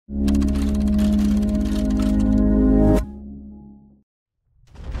The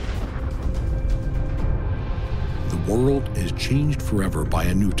world is changed forever by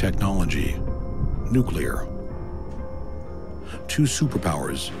a new technology, nuclear. Two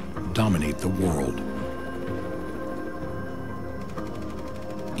superpowers dominate the world,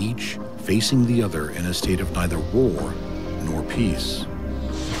 each facing the other in a state of neither war nor peace.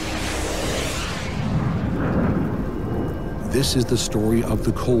 This is the story of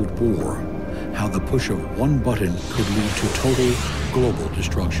the Cold War, how the push of one button could lead to total global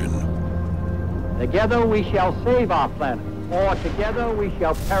destruction. Together we shall save our planet, or together we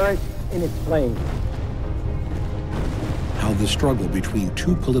shall perish in its flames. How the struggle between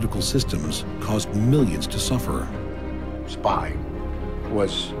two political systems caused millions to suffer. Spying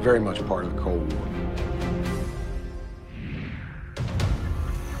was very much part of the Cold War.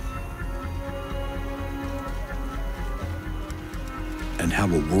 And how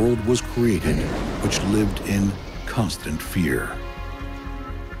a world was created which lived in constant fear.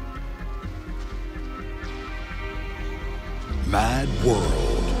 Mad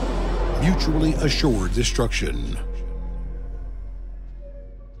World. Mutually assured destruction.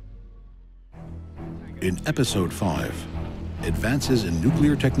 In Episode 5, advances in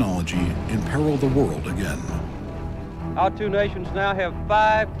nuclear technology imperil the world again. Our two nations now have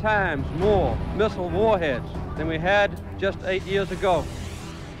 5 times more missile warheads than we had just 8 years ago.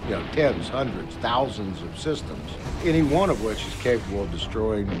 You know, tens, hundreds, thousands of systems, any one of which is capable of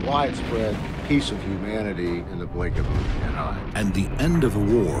destroying widespread peace of humanity in the blink of an eye. And the end of a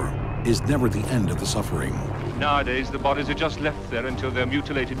war is never the end of the suffering. Nowadays, the bodies are just left there until they're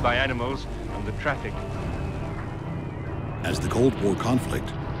mutilated by animals and the traffic. As the Cold War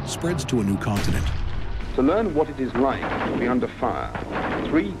conflict spreads to a new continent. To learn what it is like to be under fire,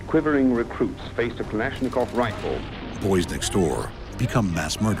 3 quivering recruits faced a Kalashnikov rifle. Boys next door become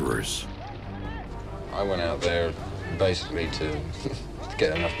mass murderers. I went out there basically to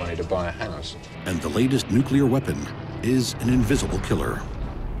get enough money to buy a house. And the latest nuclear weapon is an invisible killer.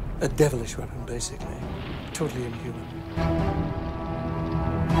 A devilish weapon, basically. Totally inhuman.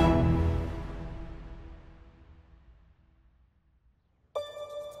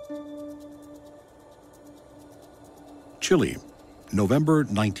 Chile, November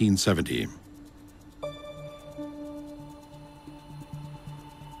 1970.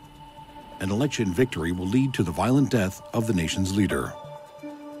 An election victory will lead to the violent death of the nation's leader.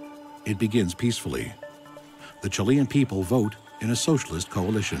 It begins peacefully. The Chilean people vote in a socialist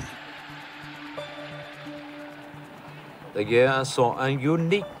coalition. The year saw a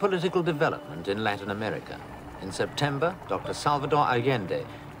unique political development in Latin America. In September, Dr. Salvador Allende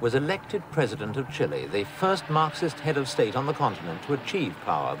was elected president of Chile, the first Marxist head of state on the continent to achieve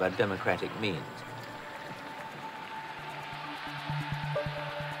power by democratic means.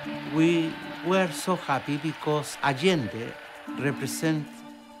 We were so happy because Allende represents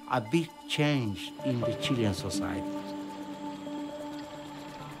a big change in the Chilean society.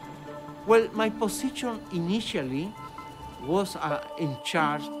 Well, my position initially was in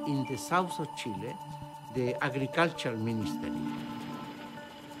charge in the south of Chile, the agricultural ministry.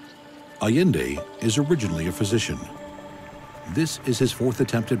 Allende is originally a physician. This is his 4th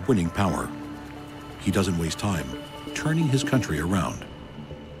attempt at winning power. He doesn't waste time turning his country around.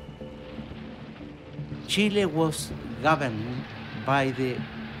 Chile was governed by the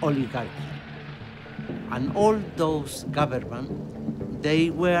oligarchy. And all those governments,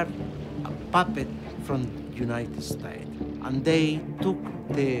 they were a puppet from the United States. And they took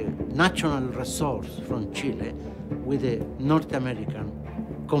the natural resource from Chile with the North American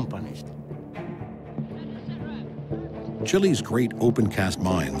companies. Chile's great open-cast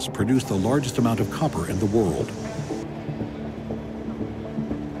mines produce the largest amount of copper in the world.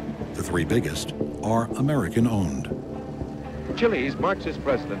 The 3 biggest are American-owned. Chile's Marxist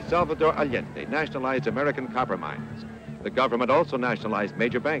president, Salvador Allende, nationalized American copper mines. The government also nationalized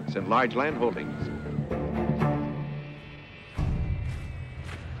major banks and large land holdings.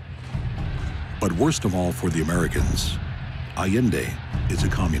 But worst of all for the Americans, Allende is a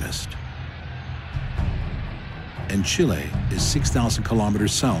communist. And Chile is 6,000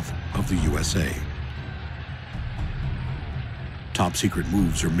 kilometers south of the USA. Top secret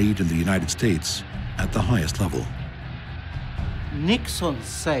moves are made in the United States at the highest level. Nixon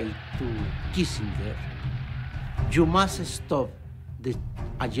said to Kissinger, you must stop the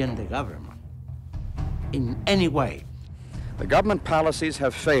Allende government in any way. The government policies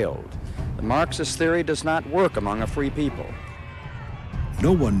have failed. The Marxist theory does not work among a free people.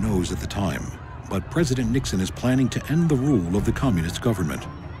 No one knows at the time, but President Nixon is planning to end the rule of the communist government.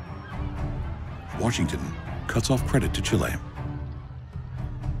 Washington cuts off credit to Chile.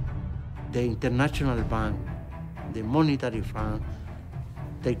 the International Bank, the Monetary Fund,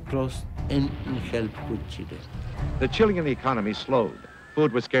 they closed any help with Chile. The Chilean economy slowed.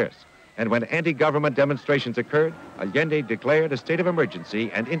 Food was scarce. And when anti-government demonstrations occurred, Allende declared a state of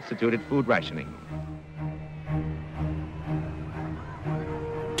emergency and instituted food rationing.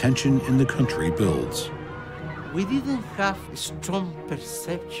 Tension in the country builds. We didn't have a strong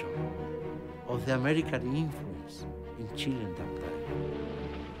perception of the American influence in Chile at that time.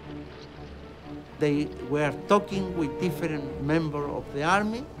 They were talking with different members of the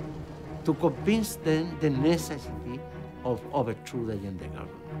army to convince them the necessity of overthrow the Allende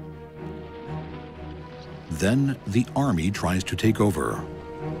government. Then the army tries to take over.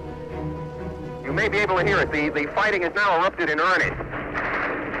 You may be able to hear it. The fighting has now erupted in earnest.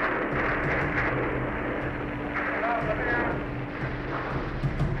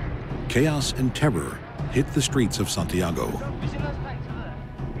 Chaos and terror hit the streets of Santiago.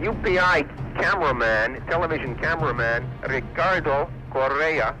 UPI cameraman, television cameraman, Ricardo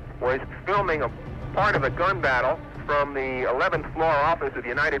Correa was filming a part of a gun battle from the 11th floor office of the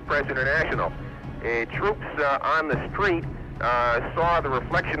United Press International. Troops on the street saw the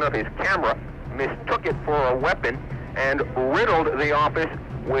reflection of his camera, mistook it for a weapon, and riddled the office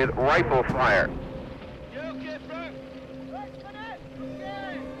with rifle fire.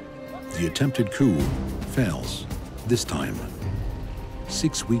 The attempted coup fails, this time.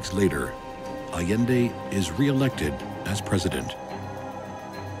 6 weeks later, Allende is re-elected as president.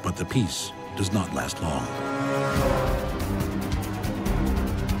 But the peace does not last long.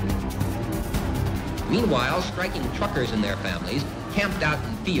 Meanwhile, striking truckers and their families camped out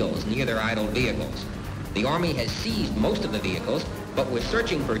in fields near their idle vehicles. The Army has seized most of the vehicles, but was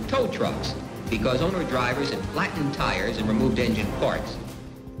searching for tow trucks because owner-drivers had flattened tires and removed engine parts.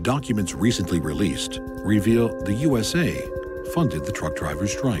 Documents recently released reveal the USA funded the truck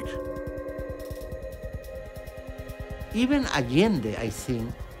drivers' strike. Even Allende, I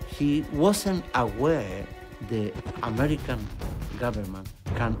think, he wasn't aware the American government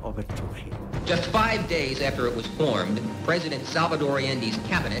can overthrow him. Just 5 days after it was formed, President Salvador Allende's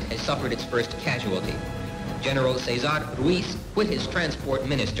cabinet has suffered its first casualty. General Cesar Ruiz quit his transport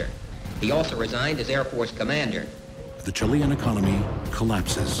minister. He also resigned as Air Force commander. The Chilean economy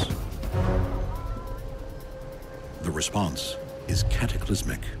collapses. The response is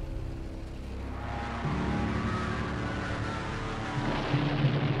cataclysmic.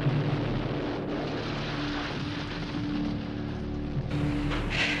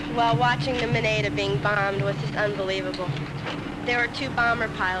 Well, watching the M.A.D being bombed was just unbelievable. There were 2 bomber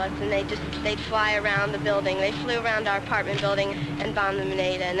pilots, and they'd fly around the building. They flew around our apartment building and bombed the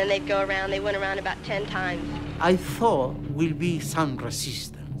M.A.D, and then they'd go around. They went around about 10 times. I thought will be some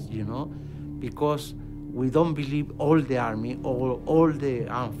resistance, you know, because we don't believe all the army, all the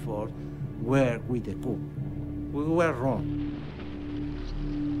armed force were with the coup. We were wrong.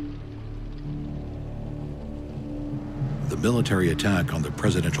 The military attack on the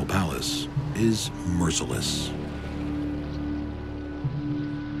presidential palace is merciless.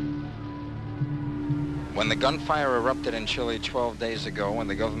 When the gunfire erupted in Chile 12 days ago and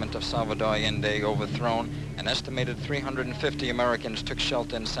the government of Salvador Allende overthrown, an estimated 350 Americans took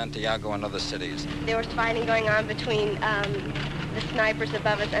shelter in Santiago and other cities. There was fighting going on between the snipers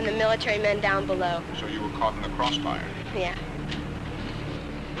above us and the military men down below. So you were caught in the crossfire? Yeah.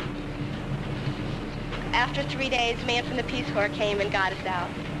 After 3 days, men from the Peace Corps came and got us out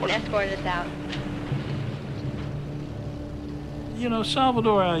and escorted us out. You know,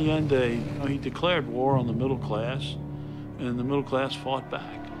 Salvador Allende, he declared war on the middle class, and the middle class fought back.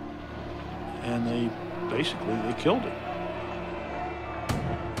 And they killed him.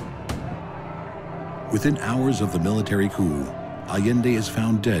 Within hours of the military coup, Allende is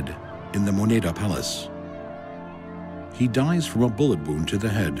found dead in the Moneda Palace. He dies from a bullet wound to the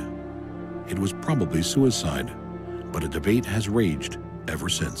head. It was probably suicide, but a debate has raged ever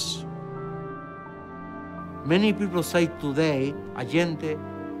since. Many people say today Allende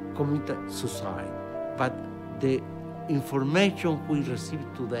committed suicide, but the information we receive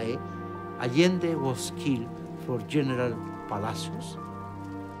today, Allende was killed for General Palacios.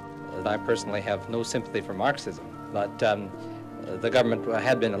 I personally have no sympathy for Marxism, but the government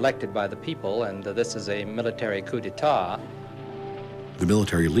had been elected by the people, and this is a military coup d'etat. The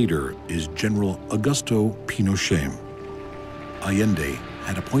military leader is General Augusto Pinochet. Allende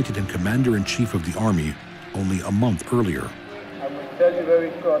had appointed him commander-in-chief of the army only a month earlier. I will tell you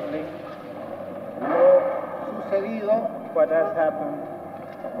very shortly lo sucedido, what has happened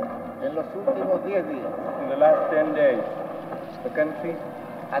en los últimos 10 días. In the last 10 days, the country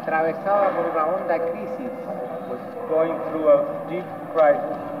atravesada por una honda crisis was going through a deep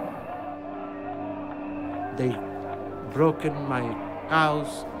crisis. They broken my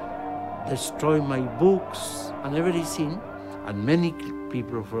house, destroyed my books and everything. And many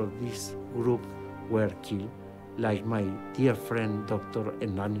people from this group were killed, like my dear friend, Dr.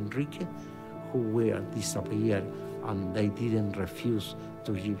 Hernan Enrique, who were disappeared, and they didn't refuse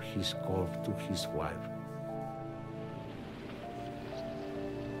to give his corpse to his wife.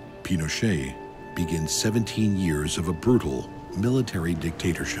 Pinochet begins 17 years of a brutal military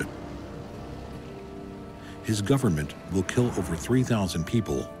dictatorship. His government will kill over 3,000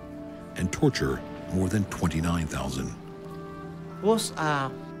 people and torture more than 29,000. It was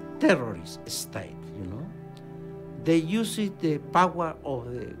a terrorist state, you know. They used the power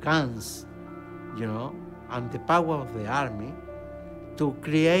of the guns, you know, and the power of the army to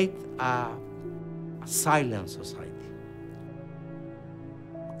create a silent society.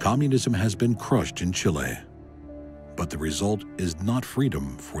 Communism has been crushed in Chile, but the result is not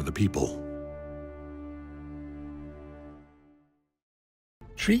freedom for the people.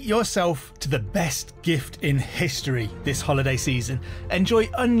 Treat yourself to the best gift in history this holiday season. Enjoy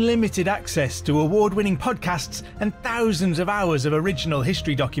unlimited access to award-winning podcasts and thousands of hours of original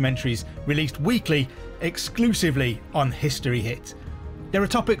history documentaries released weekly exclusively on History Hit. There are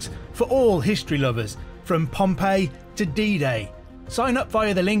topics for all history lovers, from Pompeii to D-Day. Sign up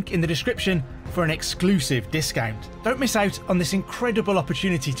via the link in the description for an exclusive discount. Don't miss out on this incredible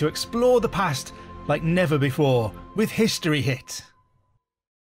opportunity to explore the past like never before with History Hit.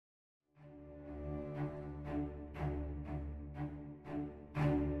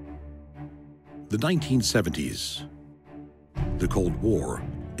 The 1970s. The Cold War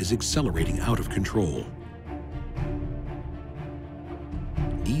is accelerating out of control.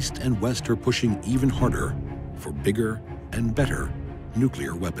 East and West are pushing even harder for bigger and better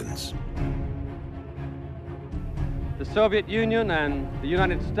nuclear weapons. The Soviet Union and the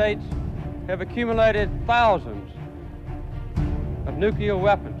United States have accumulated thousands of nuclear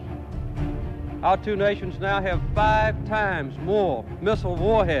weapons. Our two nations now have 5 times more missile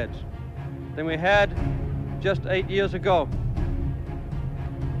warheads than we had just 8 years ago.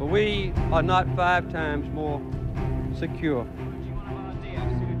 But we are not 5 times more secure.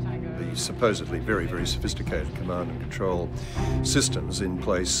 The supposedly very, very sophisticated command and control systems in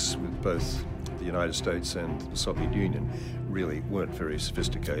place with both the United States and the Soviet Union really weren't very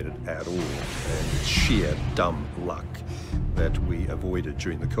sophisticated at all, and it's sheer dumb luck that we avoided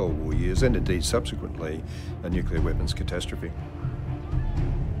during the Cold War years, and indeed subsequently, a nuclear weapons catastrophe.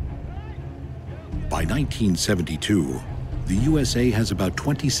 By 1972, the USA has about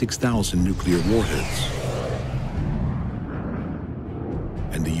 26,000 nuclear warheads,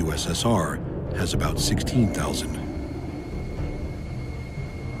 and the USSR has about 16,000.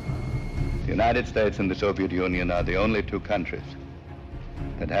 The United States and the Soviet Union are the only 2 countries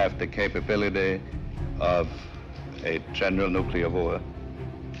that have the capability of a general nuclear war,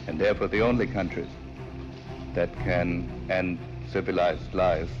 and therefore the only countries that can end civilized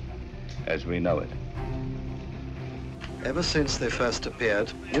life as we know it. Ever since they first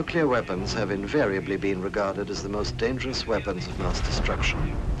appeared, nuclear weapons have invariably been regarded as the most dangerous weapons of mass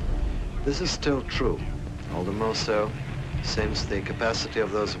destruction. This is still true, all the more so since the capacity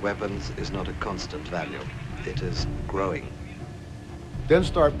of those weapons is not a constant value. It is growing. Then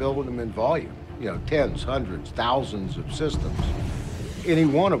start building them in volume, you know, tens, hundreds, thousands of systems, any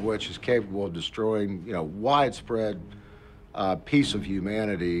one of which is capable of destroying, you know, widespread piece of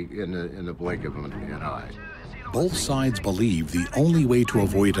humanity in the blink of an eye. Both sides believe the only way to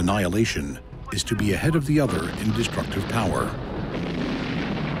avoid annihilation is to be ahead of the other in destructive power.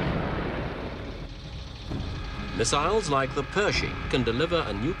 Missiles like the Pershing can deliver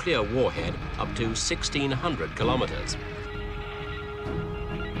a nuclear warhead up to 1,600 kilometers.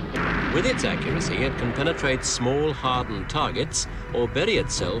 With its accuracy, it can penetrate small, hardened targets or bury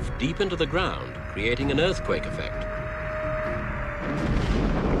itself deep into the ground, creating an earthquake effect.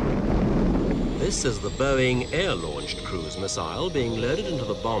 This is the Boeing air-launched cruise missile being loaded into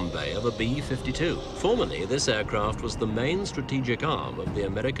the bomb bay of a B-52. Formerly, this aircraft was the main strategic arm of the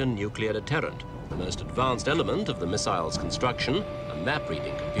American nuclear deterrent. The most advanced element of the missile's construction, a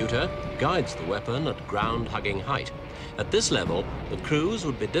map-reading computer, guides the weapon at ground-hugging height. At this level, the cruise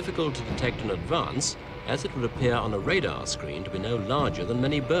would be difficult to detect in advance, as it would appear on a radar screen to be no larger than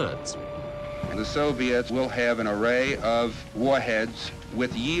many birds. The Soviets will have an array of warheads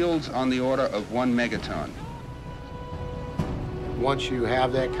with yields on the order of 1 megaton. Once you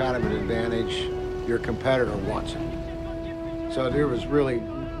have that kind of an advantage, your competitor wants it. So there was really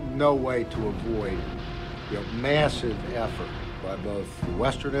no way to avoid, you know, massive effort by both the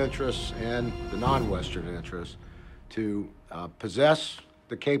Western interests and the non-Western interests to possess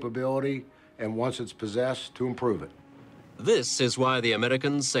the capability and once it's possessed, to improve it. This is why the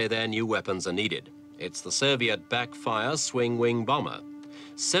Americans say their new weapons are needed. It's the Soviet backfire swing-wing bomber.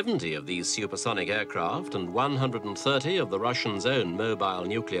 70 of these supersonic aircraft and 130 of the Russians' own mobile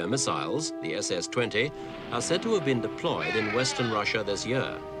nuclear missiles, the SS-20, are said to have been deployed in Western Russia this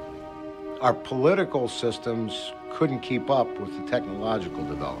year. Our political systems couldn't keep up with the technological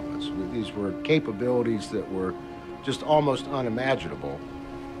developments. These were capabilities that were just almost unimaginable,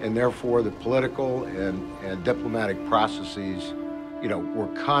 and therefore the political and diplomatic processes, were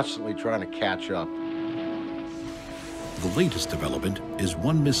constantly trying to catch up. The latest development is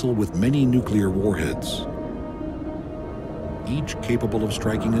one missile with many nuclear warheads, each capable of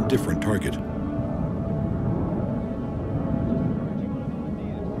striking a different target.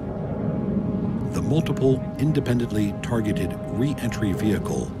 The Multiple Independently Targeted Re-Entry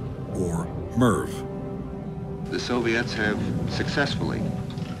Vehicle, or MIRV. The Soviets have successfully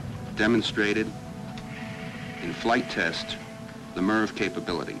demonstrated in flight test the MIRV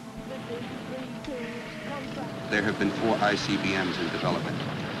capability. There have been 4 ICBMs in development.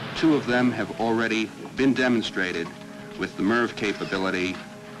 2 of them have already been demonstrated with the MIRV capability.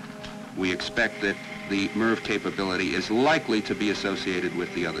 We expect that the MIRV capability is likely to be associated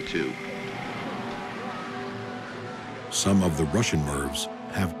with the other 2. Some of the Russian MIRVs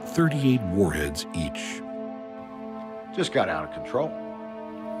have 38 warheads each. Just got out of control.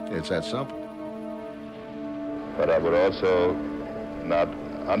 It's that simple. But I would also not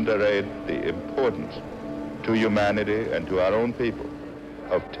underrate the importance to humanity and to our own people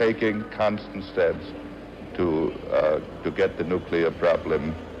of taking constant steps to get the nuclear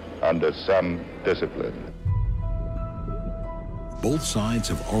problem under some discipline. Both sides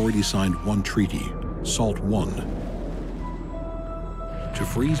have already signed one treaty, SALT I, to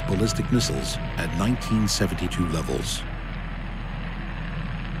freeze ballistic missiles at 1972 levels.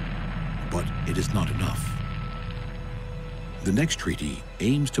 But it is not enough. The next treaty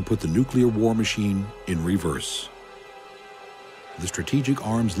aims to put the nuclear war machine in reverse. The Strategic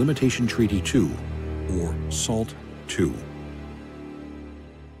Arms Limitation Treaty 2, or SALT II.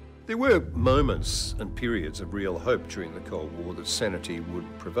 There were moments and periods of real hope during the Cold War that sanity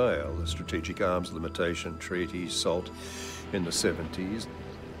would prevail. The Strategic Arms Limitation Treaty, SALT, in the 70s.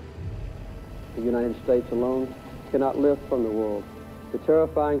 The United States alone cannot lift from the world the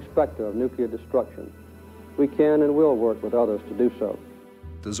terrifying specter of nuclear destruction. We can and will work with others to do so.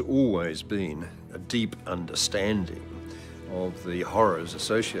 There's always been a deep understanding of the horrors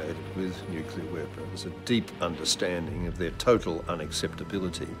associated with nuclear weapons, a deep understanding of their total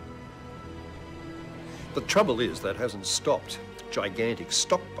unacceptability. The trouble is that hasn't stopped gigantic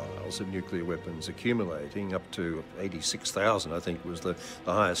stockpiles of nuclear weapons accumulating. Up to 86,000, I think, was the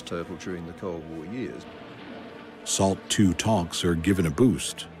highest total during the Cold War years. SALT II talks are given a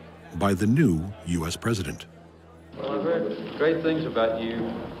boost by the new U.S. president. Well, I've heard great things about you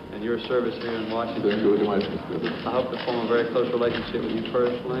and your service here in Washington. Thank you very much. I hope to form a very close relationship with you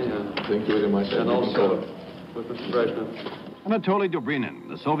personally and, Thank you very much. and also with Mr. President. Anatoly Dobrinin,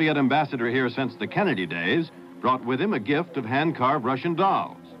 the Soviet ambassador here since the Kennedy days, brought with him a gift of hand-carved Russian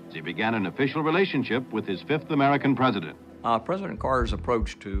dolls as he began an official relationship with his 5th American president. President Carter's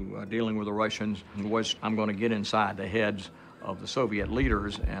approach to dealing with the Russians was, I'm going to get inside the heads of the Soviet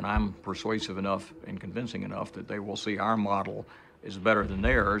leaders, and I'm persuasive enough and convincing enough that they will see our model is better than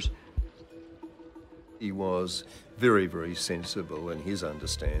theirs. He was very, very sensible in his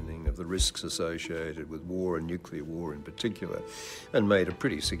understanding of the risks associated with war and nuclear war in particular, and made a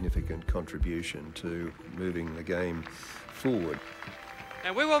pretty significant contribution to moving the game forward.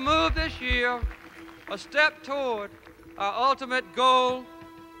 And we will move this year a step toward our ultimate goal,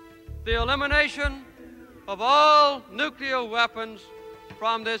 the elimination of all nuclear weapons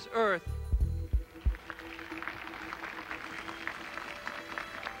from this earth.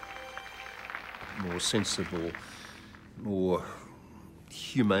 More sensible, more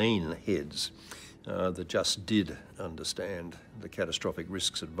humane heads that just did understand the catastrophic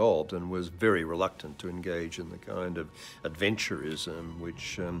risks involved and was very reluctant to engage in the kind of adventurism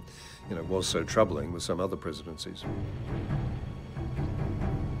which was so troubling with some other presidencies.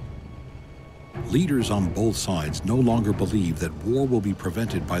 Leaders on both sides no longer believe that war will be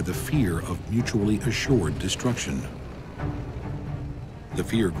prevented by the fear of mutually assured destruction. The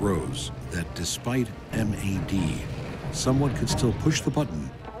fear grows that despite M.A.D, someone could still push the button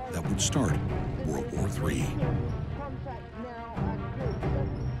that would start World War III.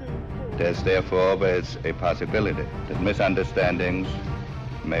 There's therefore always a possibility that misunderstandings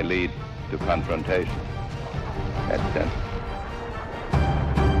may lead to confrontation. That's it.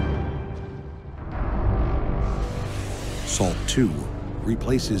 SALT II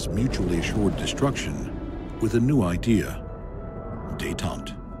replaces mutually assured destruction with a new idea,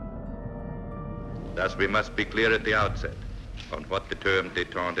 détente. Thus, we must be clear at the outset on what the term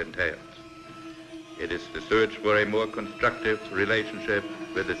détente entails. It is the search for a more constructive relationship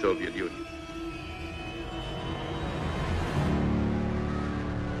with the Soviet Union.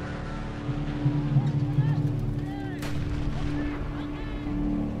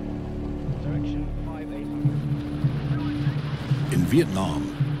 In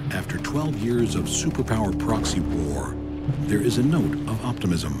Vietnam, after 12 years of superpower proxy war, there is a note of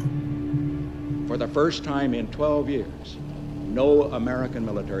optimism. For the first time in 12 years, no American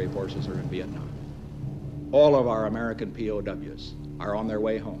military forces are in Vietnam. All of our American POWs are on their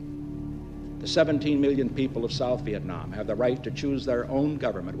way home. The 17 million people of South Vietnam have the right to choose their own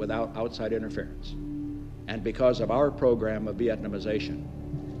government without outside interference. And because of our program of Vietnamization,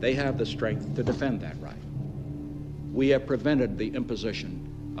 they have the strength to defend that right. We have prevented the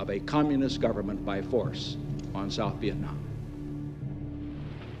imposition of a communist government by force on South Vietnam.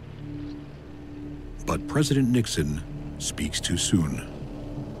 But President Nixon speaks too soon.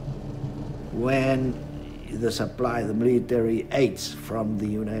 When the supply, the military aids from the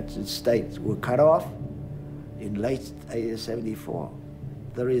United States were cut off in late 1974,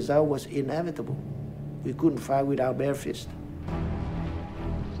 the result was inevitable. We couldn't fight with our bare fist.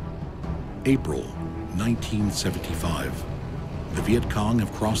 April 1975. The Viet Cong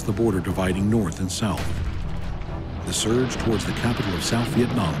have crossed the border dividing north and south. The surge towards the capital of South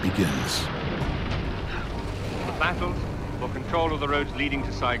Vietnam begins. The battles for control of the roads leading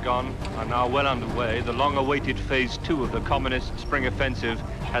to Saigon are now well underway. The long-awaited Phase 2 of the Communist Spring Offensive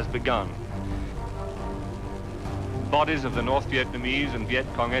has begun. Bodies of the North Vietnamese and Viet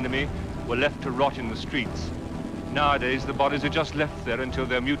Cong enemy were left to rot in the streets. Nowadays, the bodies are just left there until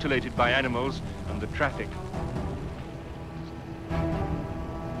they're mutilated by animals and the traffic.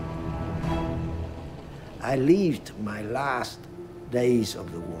 I lived my last days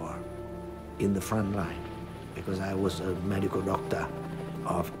of the war in the front line because I was a medical doctor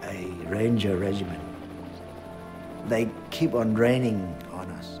of a Ranger regiment. They keep on raining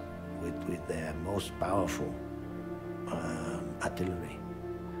on us with their most powerful artillery.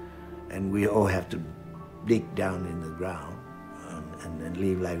 And we all have to dig down in the ground and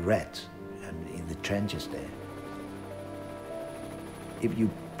live like rats in the trenches there. If you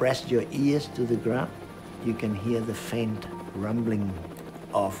press your ears to the ground, you can hear the faint rumbling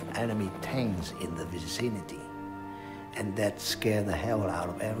of enemy tanks in the vicinity, and that scared the hell out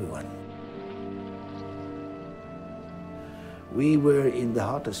of everyone. We were in the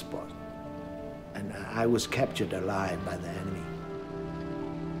hottest spot, and I was captured alive by the enemy.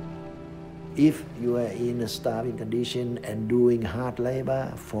 If you are in a starving condition and doing hard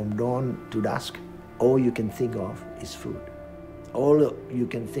labor from dawn to dusk, all you can think of is food. All you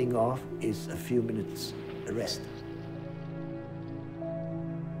can think of is a few minutes rest.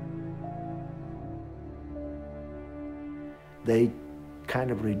 They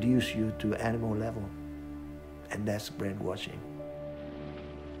kind of reduce you to animal level, and that's brainwashing.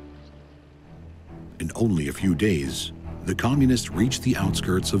 In only a few days, the communists reached the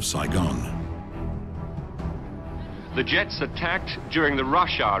outskirts of Saigon. The jets attacked during the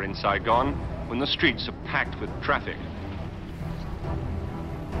rush hour in Saigon when the streets are packed with traffic.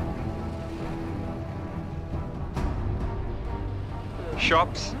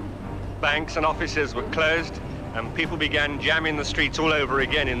 Shops, banks and offices were closed and people began jamming the streets all over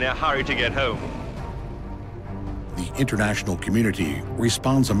again in their hurry to get home. The international community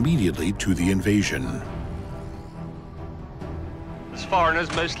responds immediately to the invasion. As foreigners,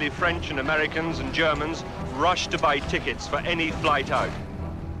 mostly French and Americans and Germans, rushed to buy tickets for any flight out.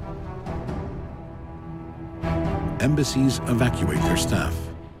 Embassies evacuate their staff.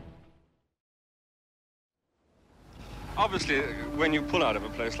 Obviously, when you pull out of a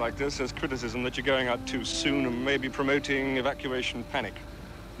place like this, there's criticism that you're going out too soon and maybe promoting evacuation panic.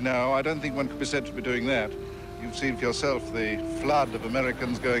 No, I don't think one could be said to be doing that. You've seen for yourself the flood of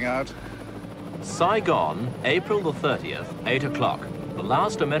Americans going out. Saigon, April the 30th, 8 o'clock. The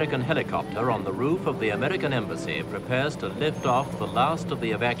last American helicopter on the roof of the American embassy prepares to lift off the last of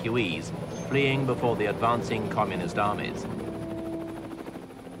the evacuees fleeing before the advancing communist armies.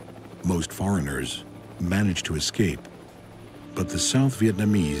 Most foreigners manage to escape, but the South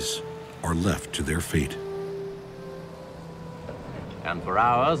Vietnamese are left to their fate. And for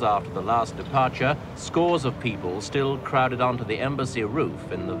hours after the last departure, scores of people still crowded onto the embassy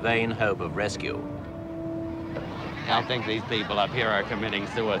roof in the vain hope of rescue. I think these people up here are committing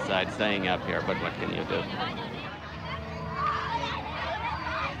suicide staying up here, but what can you do?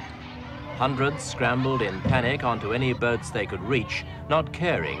 Hundreds scrambled in panic onto any boats they could reach, not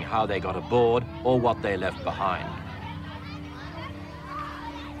caring how they got aboard or what they left behind.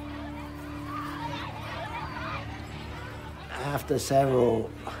 After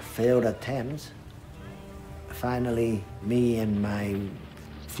several failed attempts, finally me and my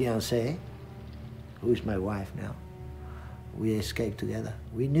fiancée, who's my wife now, we escaped together.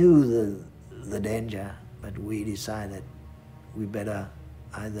 We knew the danger, but we decided we better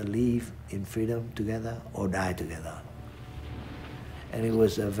either live in freedom together or die together. And it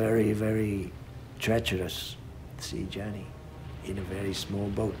was a very, very treacherous sea journey in a very small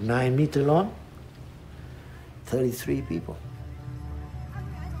boat, 9 meters long, 33 people.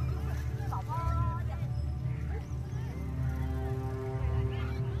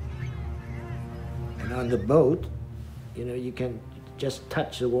 And on the boat, you know, you can just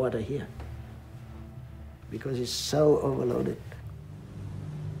touch the water here because it's so overloaded.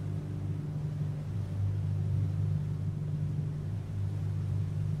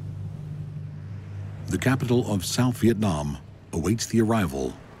 The capital of South Vietnam awaits the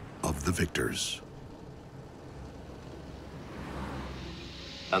arrival of the victors.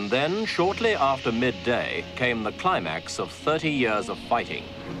 And then, shortly after midday, came the climax of 30 years of fighting.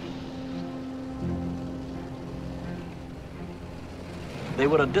 They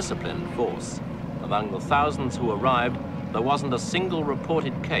were a disciplined force. Among the thousands who arrived, there wasn't a single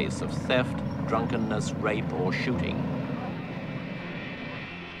reported case of theft, drunkenness, rape, or shooting.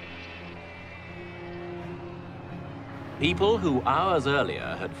 People who hours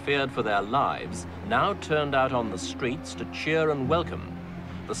earlier had feared for their lives now turned out on the streets to cheer and welcome.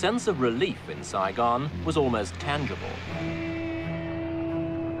 The sense of relief in Saigon was almost tangible.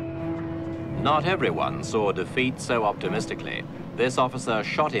 Not everyone saw defeat so optimistically. This officer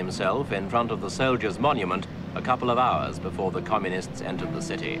shot himself in front of the soldiers' monument a couple of hours before the communists entered the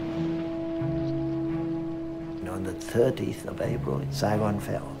city. On the 30th of April, Saigon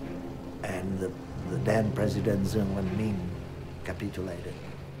fell, and the then President Deng Min capitulated.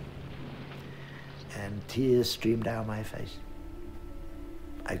 And tears streamed down my face.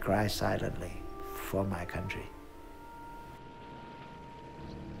 I cried silently for my country.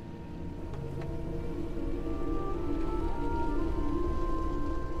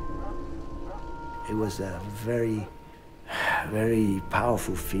 It was a very, very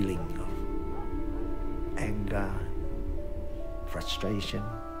powerful feeling of anger, frustration,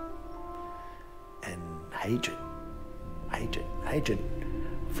 and hatred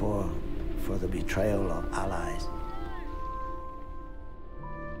for the betrayal of allies.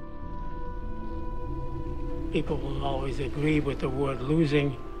 People will always agree with the word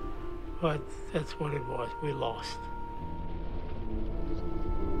losing, but that's what it was. We lost.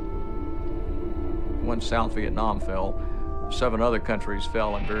 When South Vietnam fell, 7 other countries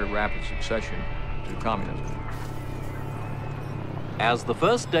fell in very rapid succession to communism. As the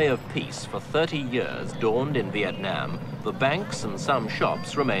first day of peace for 30 years dawned in Vietnam, the banks and some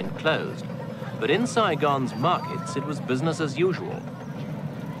shops remained closed. But in Saigon's markets, it was business as usual.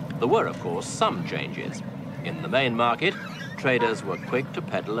 There were, of course, some changes. In the main market, traders were quick to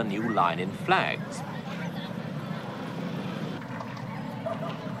peddle a new line in flags.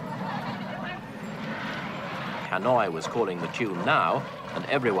 Hanoi was calling the tune now, and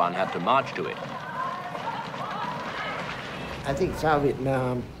everyone had to march to it. I think South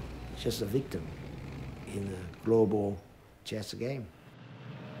Vietnam is just a victim in a global chess game.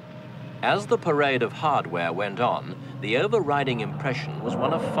 As the parade of hardware went on, the overriding impression was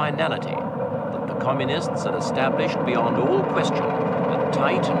one of finality, that the communists had established beyond all question a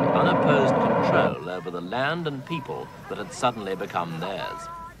tight and unopposed control over the land and people that had suddenly become theirs.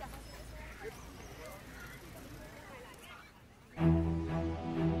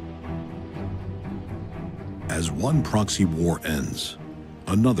 As one proxy war ends,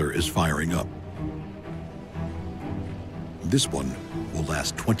 another is firing up. This one will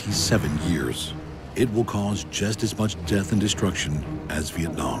last 27 years. It will cause just as much death and destruction as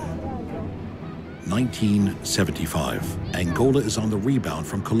Vietnam. 1975, Angola is on the rebound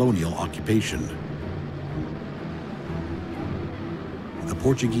from colonial occupation. The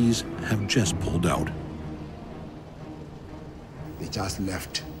Portuguese have just pulled out. They just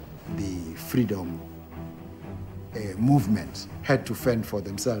left. The freedom movements had to fend for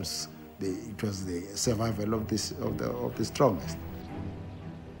themselves. It was the survival of the strongest.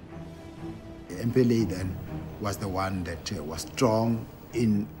 M.A.D then was the one that was strong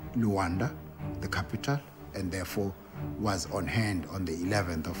in Luanda, the capital, and therefore was on hand on the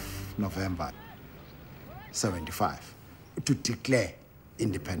 11th of November, 75, to declare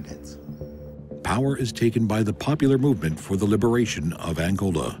independence. Power is taken by the popular movement for the liberation of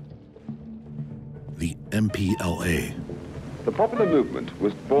Angola. the MPLA. The popular movement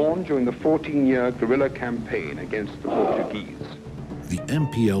was born during the 14-year guerrilla campaign against the Portuguese. The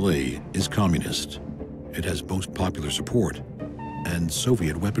MPLA is communist. It has most popular support and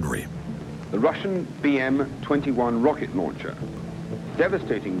Soviet weaponry. The Russian BM-21 rocket launcher,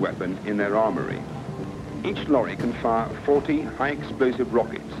 devastating weapon in their armory. Each lorry can fire 40 high-explosive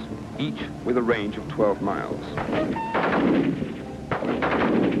rockets, each with a range of 12 miles.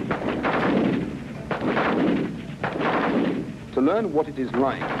 To learn what it is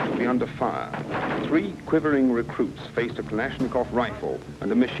like to be under fire, 3 quivering recruits faced a Kalashnikov rifle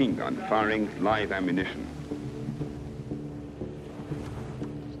and a machine gun firing live ammunition.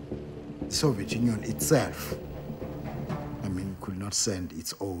 The Soviet Union itself, could not send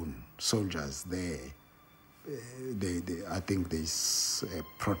its own soldiers there. I think there's a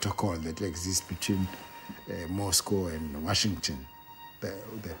protocol that exists between Moscow and Washington.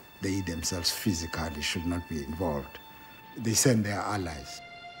 They themselves physically should not be involved. They send their allies.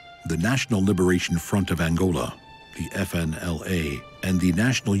 The National Liberation Front of Angola, the FNLA, and the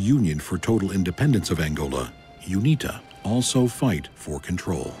National Union for Total Independence of Angola, UNITA, also fight for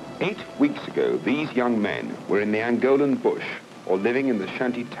control. 8 weeks ago, these young men were in the Angolan bush or living in the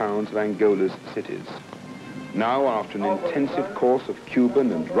shanty towns of Angola's cities. Now, after an intensive course of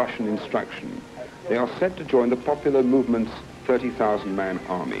Cuban and Russian instruction, they are set to join the popular movement's 30,000-man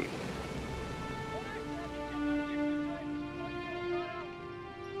army.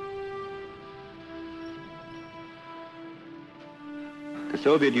 The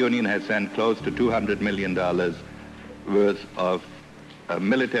Soviet Union has sent close to $200 million worth of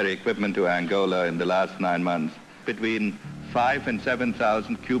military equipment to Angola in the last 9 months. Between 5,000 and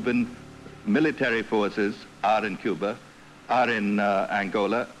 7,000 Cuban military forces are in Cuba, are in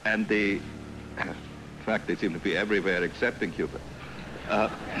Angola, and in fact, they seem to be everywhere except in Cuba.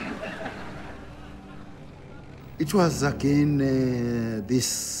 It was again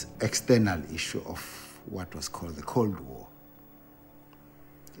this external issue of what was called the Cold War.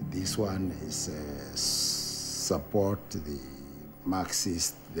 This one is support the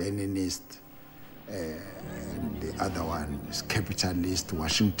Marxist, Leninist, and the other one is capitalist,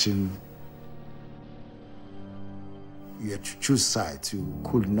 Washington. You had to choose sides. You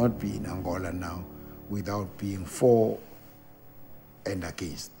could not be in Angola now without being for and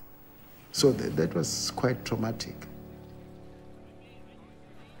against. So that was quite traumatic.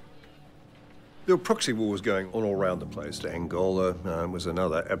 There were proxy wars going on all around the place. Angola was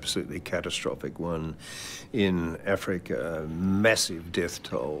another absolutely catastrophic one. In Africa, massive death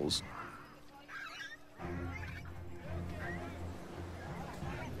tolls.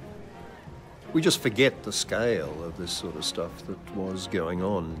 We just forget the scale of this sort of stuff that was going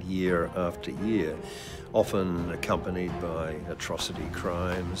on year after year, often accompanied by atrocity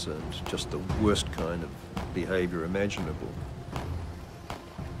crimes and just the worst kind of behavior imaginable.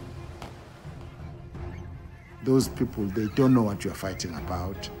 Those people, they don't know what you're fighting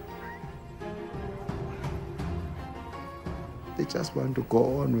about. They just want to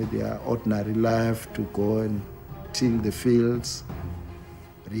go on with their ordinary life, to go and till the fields,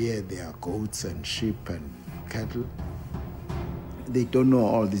 rear their goats and sheep and cattle. They don't know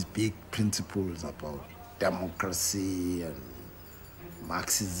all these big principles about democracy and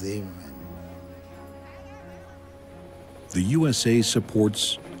Marxism. The USA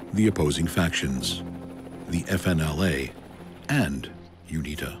supports the opposing factions, the FNLA and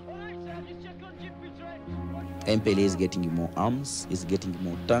UNITA. MPLA is getting more arms, is getting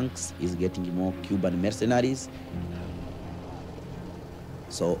more tanks, is getting more Cuban mercenaries.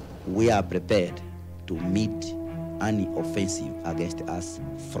 So we are prepared to meet any offensive against us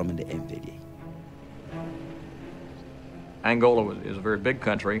from the MPLA. Angola is a very big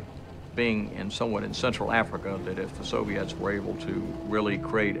country, being somewhat in Central Africa, that if the Soviets were able to really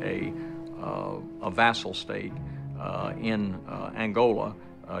create a vassal state in Angola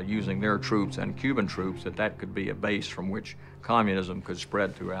using their troops and Cuban troops, that could be a base from which communism could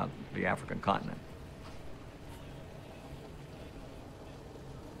spread throughout the African continent.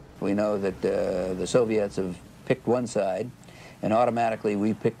 We know that the Soviets have picked one side, and automatically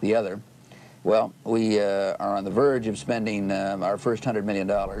we pick the other. Well, we are on the verge of spending our first $100 million,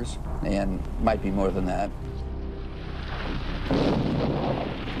 and might be more than that.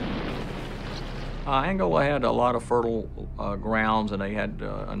 Angola had a lot of fertile grounds, and they had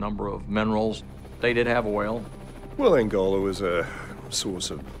a number of minerals. They did have oil. Well, Angola was a source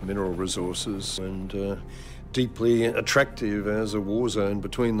of mineral resources and deeply attractive as a war zone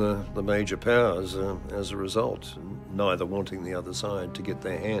between the major powers as a result, neither wanting the other side to get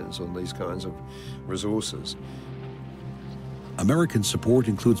their hands on these kinds of resources. American support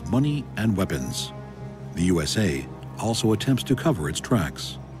includes money and weapons. The USA also attempts to cover its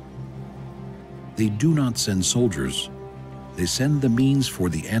tracks. They do not send soldiers. They send the means for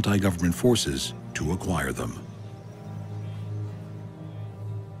the anti-government forces to acquire them.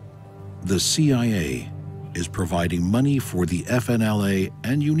 The CIA is providing money for the FNLA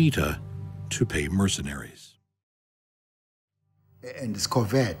and UNITA to pay mercenaries. And this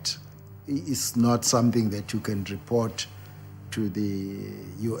covert is not something that you can report to the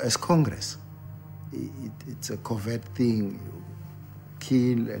US Congress. It's a covert thing. You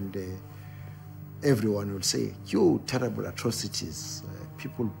kill and everyone will say, you terrible atrocities.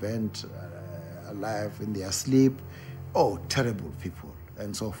 People burnt alive in their sleep. Oh, terrible people,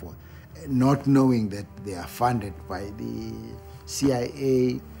 and so forth. Not knowing that they are funded by the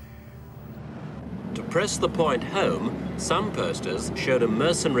CIA. To press the point home, some posters showed a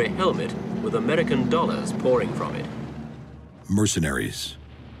mercenary helmet with American dollars pouring from it. Mercenaries.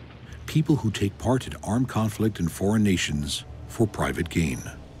 People who take part in armed conflict in foreign nations for private gain.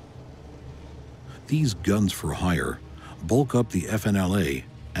 These guns for hire bulk up the FNLA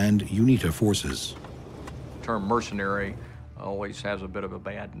and UNITA forces. The term mercenary always has a bit of a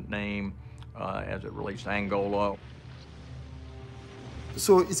bad name as it relates to Angola.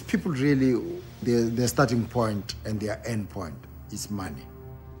 So it's people really, their starting point and their end point is money.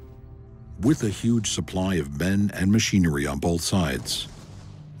 With a huge supply of men and machinery on both sides,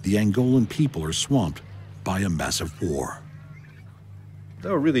 the Angolan people are swamped by a massive war. They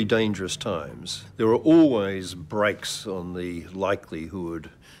were really dangerous times. There were always breaks on the likelihood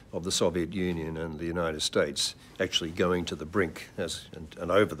of the Soviet Union and the United States actually going to the brink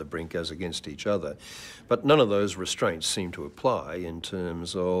and over the brink as against each other. But none of those restraints seem to apply in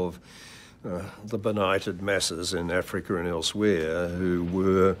terms of the benighted masses in Africa and elsewhere who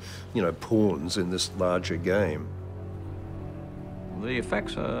were, pawns in this larger game. The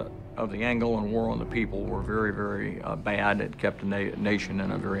effects of the Angolan war on the people were very, very bad. It kept the nation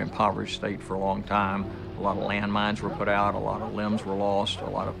in a very impoverished state for a long time. A lot of landmines were put out, a lot of limbs were lost, a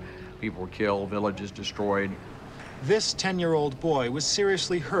lot of people were killed, villages destroyed. This 10-year-old boy was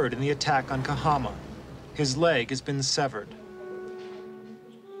seriously hurt in the attack on Kahama. His leg has been severed.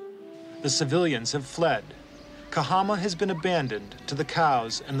 The civilians have fled. Kahama has been abandoned to the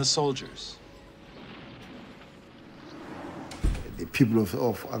cows and the soldiers. The people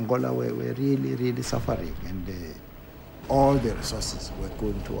of Angola were really, really suffering, and all the resources were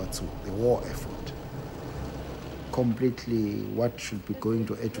going towards the war effort. Completely what should be going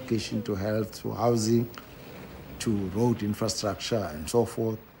to education, to health, to housing, to road infrastructure, and so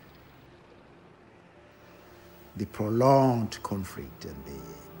forth. The prolonged conflict and the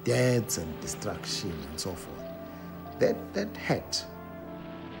deaths and destruction and so forth, that hurt.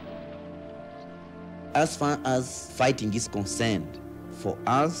 As far as fighting is concerned, for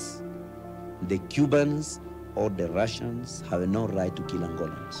us, the Cubans or the Russians have no right to kill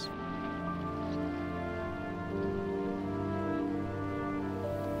Angolans.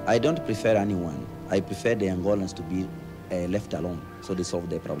 I don't prefer anyone. I prefer the Angolans to be left alone so they solve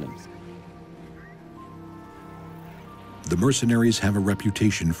their problems. The mercenaries have a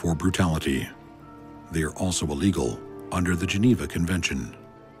reputation for brutality. They are also illegal under the Geneva Convention.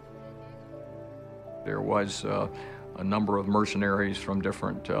 There was a number of mercenaries from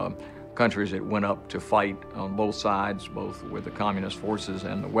different countries that went up to fight on both sides, both with the communist forces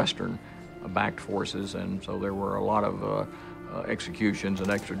and the Western-backed forces, and so there were a lot of executions and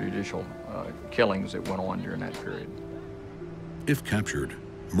extrajudicial killings that went on during that period. If captured,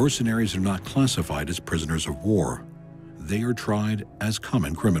 mercenaries are not classified as prisoners of war. They are tried as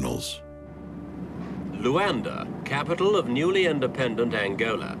common criminals. Luanda, capital of newly independent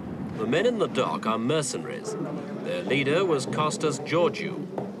Angola. The men in the dock are mercenaries. Their leader was Costas Georgiou,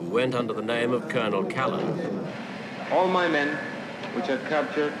 who went under the name of Colonel Callan. All my men, which are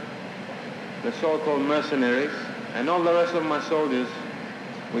captured, the so-called mercenaries, and all the rest of my soldiers,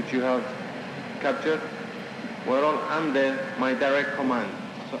 which you have captured, were all under my direct command.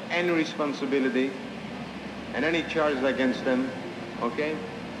 So any responsibility and any charges against them, okay,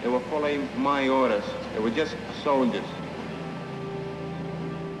 they were following my orders. They were just soldiers.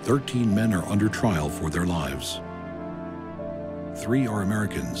 13 men are under trial for their lives. 3 are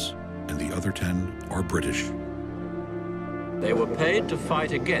Americans, and the other 10 are British. They were paid to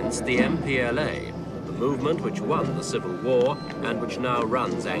fight against the MPLA, the movement which won the Civil War and which now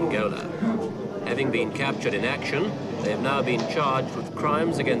runs Angola. Having been captured in action, they have now been charged with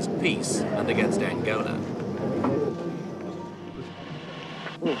crimes against peace and against Angola.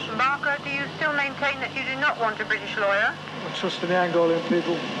 Barker, do you still maintain that you do not want a British lawyer? I trust in the Angolan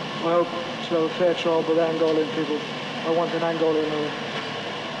people. I hope to have a fair trial by the Angolan people. I want an Angolan lawyer.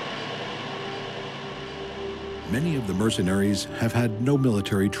 Many of the mercenaries have had no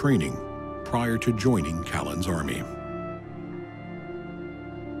military training prior to joining Callan's army.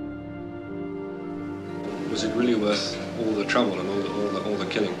 Was it really worth all the trouble and all the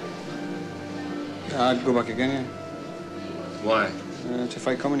killing? I'd go back again, yeah. Why? To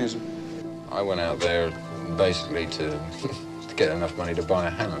fight communism. I went out there basically to get enough money to buy a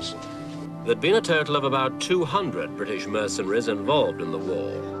house. There'd been a total of about 200 British mercenaries involved in the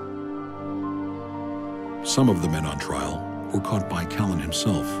war. Some of the men on trial were caught by Callan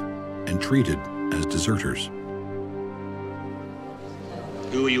himself and treated as deserters.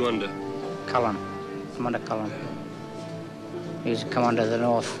 Who were you under? Callan. I'm under Callan. He was commander of the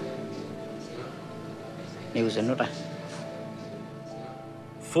North. He was a nutter.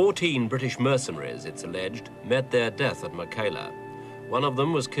 14 British mercenaries, it's alleged, met their death at Michaela. One of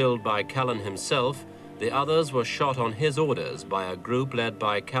them was killed by Callan himself. The others were shot on his orders by a group led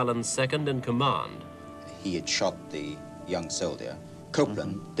by Callan's second-in-command. He had shot the young soldier.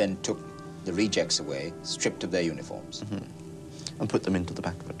 Copeland then took the rejects away, stripped of their uniforms. And put them into the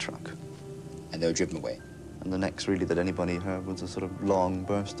back of a truck. And they were driven away. And the next, really, that anybody heard was a sort of long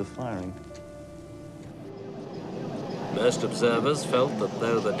burst of firing. Most observers felt that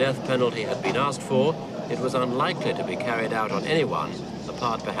though the death penalty had been asked for, it was unlikely to be carried out on anyone,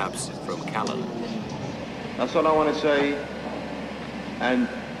 apart perhaps from Callan. That's all I want to say, and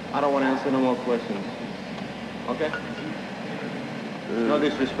I don't want to answer no more questions. Okay? No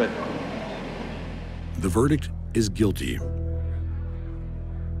disrespect. The verdict is guilty.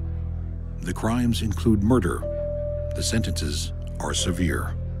 The crimes include murder. The sentences are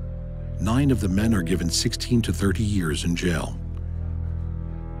severe. 9 of the men are given 16 to 30 years in jail.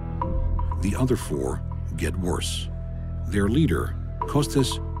 The other 4 get worse. Their leader,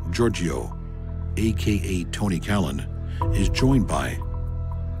 Costas Georgiou, a.k.a. Tony Callan, is joined by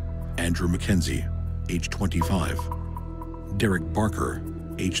Andrew Mackenzie, age 25, Derek Barker,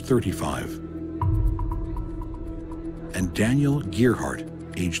 age 35, and Daniel Gearhart,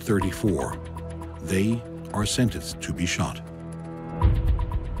 age 34. They are sentenced to be shot.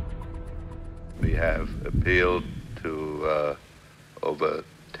 We have appealed to over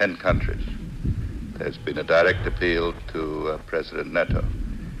 10 countries. There's been a direct appeal to President Neto.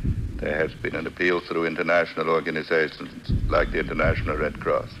 There has been an appeal through international organizations like the International Red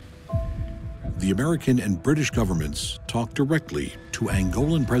Cross. The American and British governments talked directly to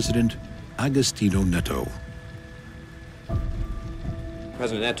Angolan President Agostinho Neto.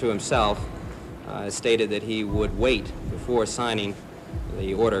 President Neto himself stated that he would wait before signing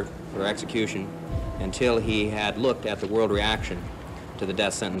the order for execution until he had looked at the world reaction to the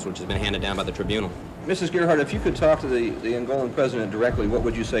death sentence which has been handed down by the tribunal. Mrs. Gearhart, if you could talk to the Angolan president directly, what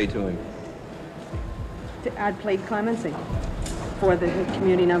would you say to him? I'd plead clemency for the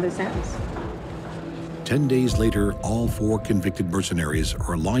commuting of his sentence. 10 days later, all 4 convicted mercenaries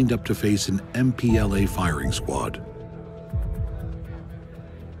are lined up to face an MPLA firing squad.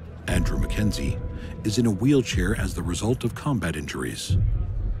 Andrew Mackenzie is in a wheelchair as the result of combat injuries.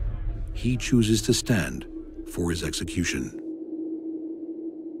 He chooses to stand for his execution.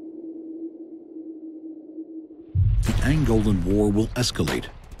 The Angolan War will escalate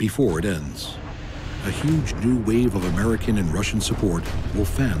before it ends. A huge new wave of American and Russian support will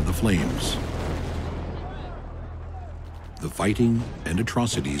fan the flames. The fighting and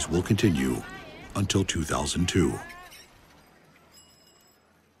atrocities will continue until 2002.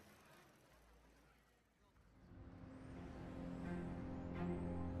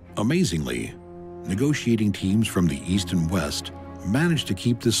 Amazingly, negotiating teams from the East and West managed to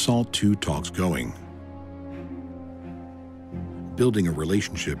keep the SALT II talks going. Building a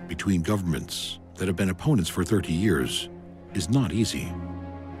relationship between governments that have been opponents for 30 years is not easy.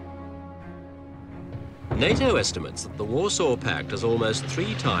 NATO estimates that the Warsaw Pact has almost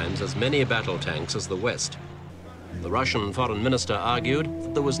 3 times as many battle tanks as the West. The Russian foreign minister argued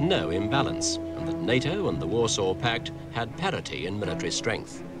that there was no imbalance and that NATO and the Warsaw Pact had parity in military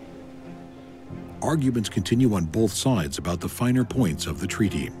strength. Arguments continue on both sides about the finer points of the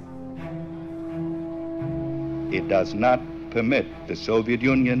treaty. It does not permit the Soviet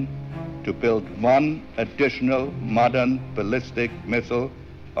Union to build one additional modern ballistic missile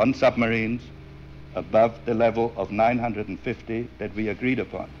on submarines above the level of 950 that we agreed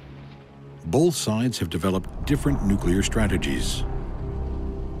upon. Both sides have developed different nuclear strategies.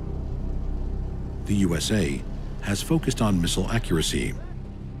 The USA has focused on missile accuracy,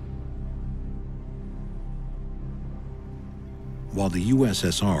 while the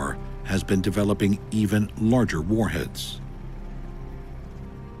USSR has been developing even larger warheads.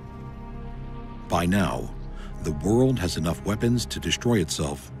 By now, the world has enough weapons to destroy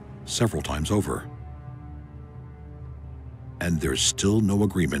itself several times over. and there's still no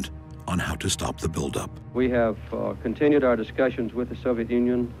agreement on how to stop the buildup. We have continued our discussions with the Soviet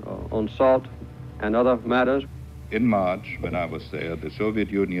Union on SALT and other matters. In March, when I was there, the Soviet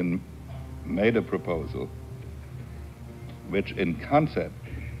Union made a proposal which in concept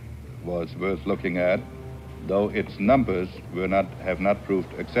was worth looking at, though its numbers have not proved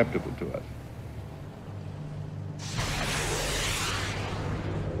acceptable to us.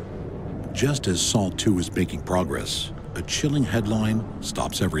 Just as SALT II is making progress, a chilling headline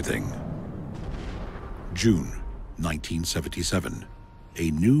stops everything. June 1977.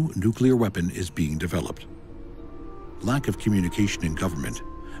 A new nuclear weapon is being developed. Lack of communication in government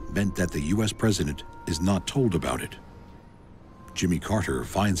meant that the US president is not told about it. Jimmy Carter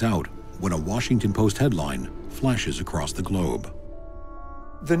finds out when a Washington Post headline flashes across the globe.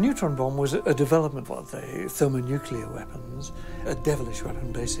 The neutron bomb was a development of the thermonuclear weapons, a devilish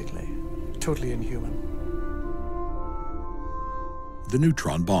weapon basically, totally inhuman. The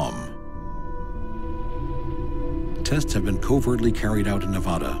neutron bomb. Tests have been covertly carried out in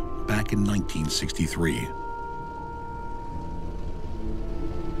Nevada back in 1963.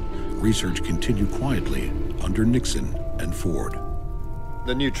 Research continued quietly under Nixon and Ford.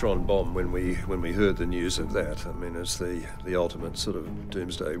 The neutron bomb, when we heard the news of that, I mean, it's the ultimate sort of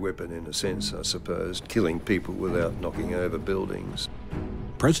doomsday weapon in a sense, I suppose, killing people without knocking over buildings.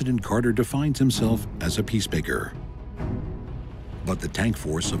 President Carter defines himself as a peacemaker. But the tank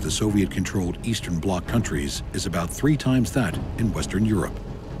force of the Soviet-controlled Eastern Bloc countries is about 3 times that in Western Europe.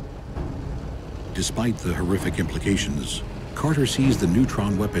 Despite the horrific implications, Carter sees the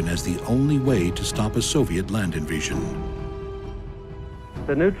neutron weapon as the only way to stop a Soviet land invasion.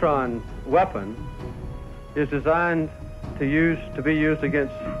 The neutron weapon is designed to be used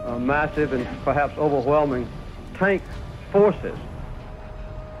against massive and perhaps overwhelming tank forces.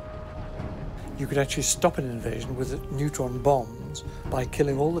 You could actually stop an invasion with neutron bombs by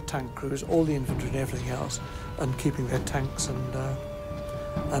killing all the tank crews, all the infantry and everything else, and keeping their tanks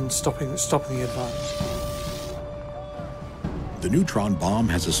and stopping the advance. The neutron bomb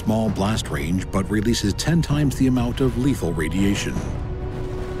has a small blast range but releases 10 times the amount of lethal radiation.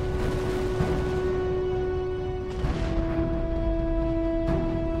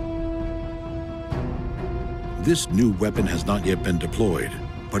 This new weapon has not yet been deployed,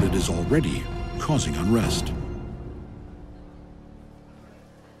 but it is already causing unrest.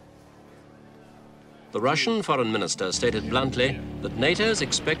 The Russian foreign minister stated bluntly that NATO's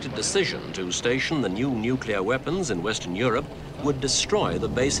expected decision to station the new nuclear weapons in Western Europe would destroy the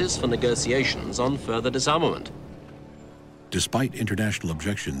basis for negotiations on further disarmament. Despite international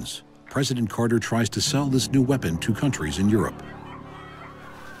objections, President Carter tries to sell this new weapon to countries in Europe.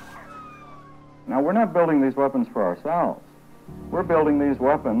 Now, we're not building these weapons for ourselves. We're building these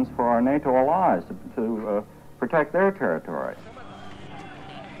weapons for our NATO allies to protect their territory.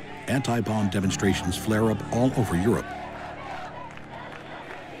 Anti-bomb demonstrations flare up all over Europe.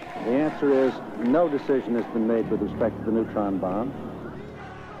 The answer is no decision has been made with respect to the neutron bomb.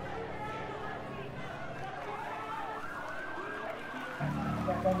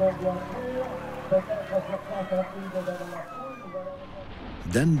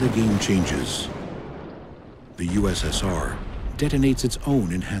 Then the game changes. The USSR detonates its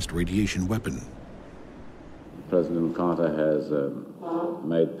own enhanced radiation weapon. President Carter has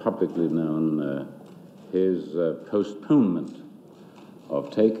made publicly known his postponement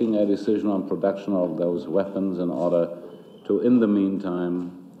of taking a decision on production of those weapons in order to, in the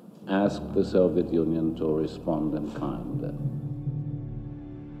meantime, ask the Soviet Union to respond in kind.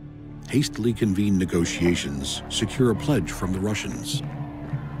 Hastily convened negotiations secure a pledge from the Russians.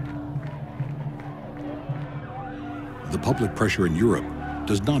 The public pressure in Europe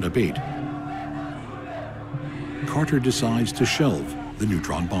does not abate. Carter decides to shelve the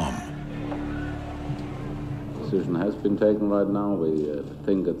neutron bomb. Decision has been taken right now. We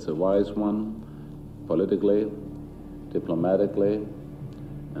think it's a wise one, politically, diplomatically,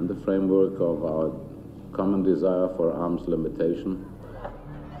 in the framework of our common desire for arms limitation.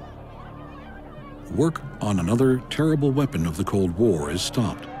 Work on another terrible weapon of the Cold War is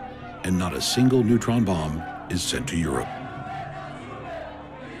stopped, and not a single neutron bomb is sent to Europe.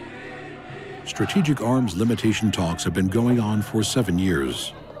 Strategic arms limitation talks have been going on for 7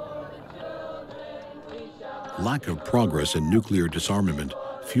 years. Lack of progress in nuclear disarmament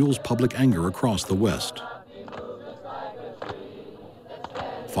fuels public anger across the West.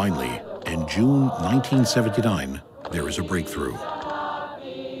 Finally, in June 1979, there is a breakthrough.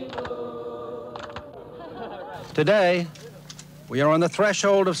 Today, we are on the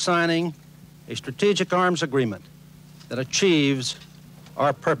threshold of signing a strategic arms agreement that achieves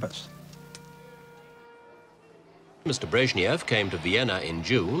our purpose. Mr. Brezhnev came to Vienna in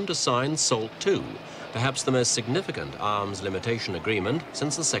June to sign SALT II, perhaps the most significant arms limitation agreement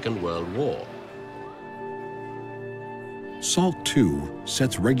since the Second World War. SALT II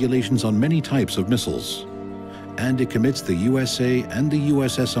sets regulations on many types of missiles, and it commits the USA and the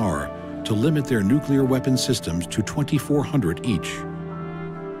USSR to limit their nuclear weapon systems to 2,400 each.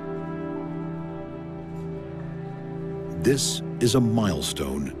 This is a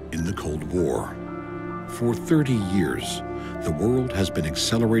milestone in the Cold War. For 30 years, the world has been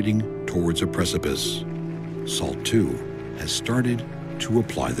accelerating towards a precipice. SALT II has started to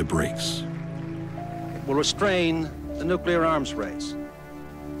apply the brakes. It will restrain the nuclear arms race.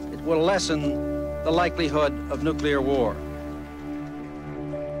 It will lessen the likelihood of nuclear war.